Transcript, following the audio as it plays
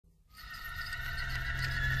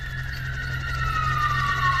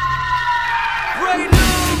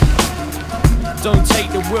Don't take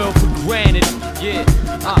the world for granted. Yeah,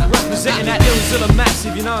 representing that Illzilla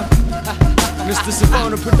massive, you know. Mr.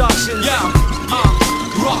 Savona Productions.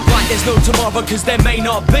 Rock like there's no tomorrow, cause there may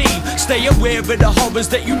not be. Stay aware of the horrors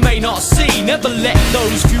that you may not see. Never let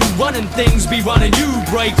those few running things be running you.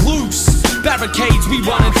 Break loose, barricades we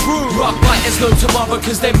running through. Rock like there's no tomorrow,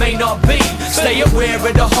 cause there may not be. Stay aware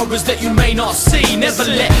of the horrors that you may not see. Never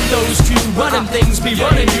let those few running things be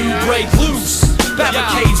running you. Break loose,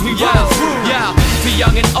 barricades we running through. For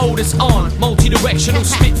young and old it's on. Multi-directional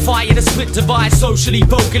spitfire to split divide. Socially,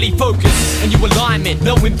 vocally focused. And you alignment,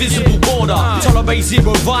 no invisible border. Tolerate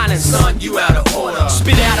zero violence. Son, you out of order.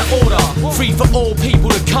 Spit out of order. Free for all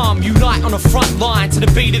people to come. Unite on the front line to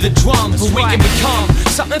the beat of the drum. For we can become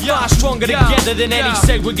something far stronger together than any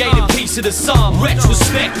segregated piece of the sum.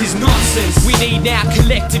 Retrospect is nonsense. We need now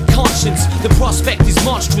collective conscience. The prospect is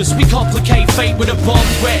monstrous. We complicate fate with a bomb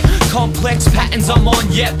threat. Complex patterns I'm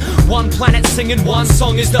on yet. One planet singing one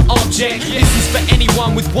song is the object. This is for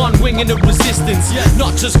anyone with one wing in the resistance.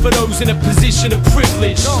 Not just for those in a position of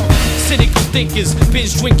privilege. Cynical thinkers,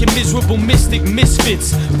 binge drinking miserable mystic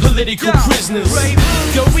misfits, political prisoners.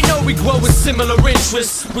 Yo, we know we grow with similar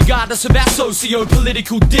interests, regardless of our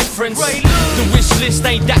socio-political difference. The wish list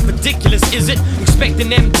ain't that ridiculous, is it? Expecting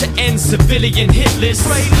them to end civilian hit lists.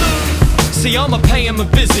 See, I'ma pay him a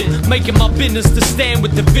visit, making my business to stand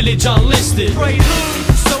with the village unlisted.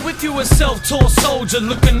 So if you a self-taught soldier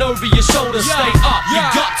looking over your shoulder, stay up, you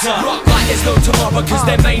got to rock like there's no tomorrow, cause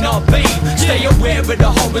there may not be. Stay aware of the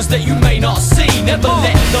horrors that you may not see. Never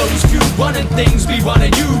let those few running things be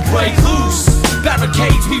running you. Break loose,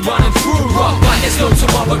 barricades we running through. Rock like there's no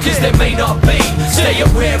tomorrow, cause there may not be. Stay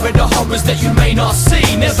aware of the horrors that you may not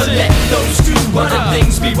see. Never let those few running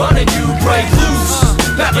things be running you. Break loose,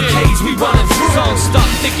 barricades we running through. Don't stop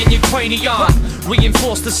thinking your cranium.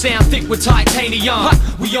 Reinforce the sound thick with titanium.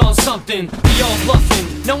 We on something, beyond bluffing.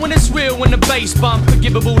 Knowing it's real when the bass bump.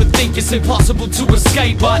 Forgivable to think it's impossible to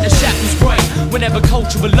escape, but the shackles break whenever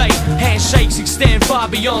culture relate. Handshakes extend far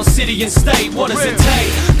beyond city and state. What does it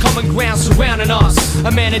take? Common ground surrounding us.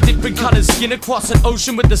 A man of different colors, skin across an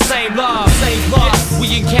ocean with the same love. Same blood,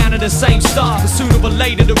 we encounter the same stuff. But sooner or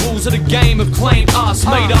later the rules of the game have claimed us.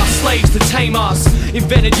 Made us slaves to tame us.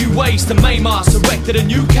 Invented new ways to maim us. Erected a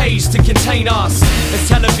new cage to contain us. As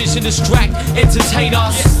television distract, entertain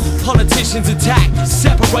us. Politicians attack,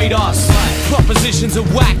 separate us. Propositions are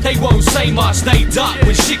whack, they won't say much. They duck,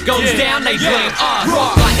 when shit goes down they blame us.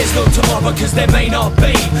 Rock like there's no tomorrow, cause there may not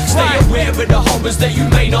be. Stay aware of the horrors that you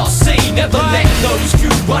may not see. Never let those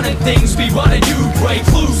few running things be running you. Break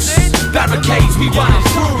loose, barricades we running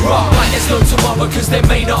through. Rock like there's no tomorrow, cause there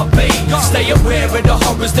may not be. Stay aware of the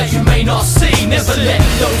horrors that you may not see. Never let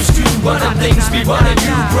those few running things be running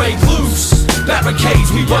you. Break loose,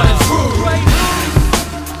 barricades we running through.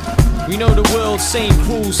 We know the world seems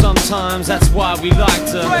cruel sometimes, that's why we like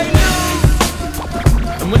to.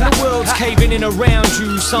 And when the world's caving in around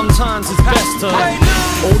you, sometimes it's best to.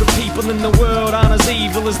 All the people in the world aren't as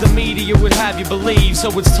evil as the media would have you believe,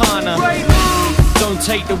 so it's time to. Don't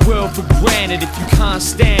take the world for granted. If you can't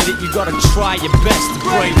stand it, you gotta try your best to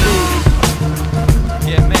break through.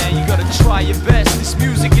 Yeah man, you gotta try your best. This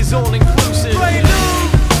music is all inclusive.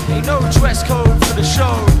 Ain't no dress code for the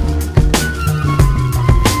show.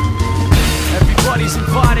 Everybody's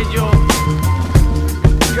invited, yo.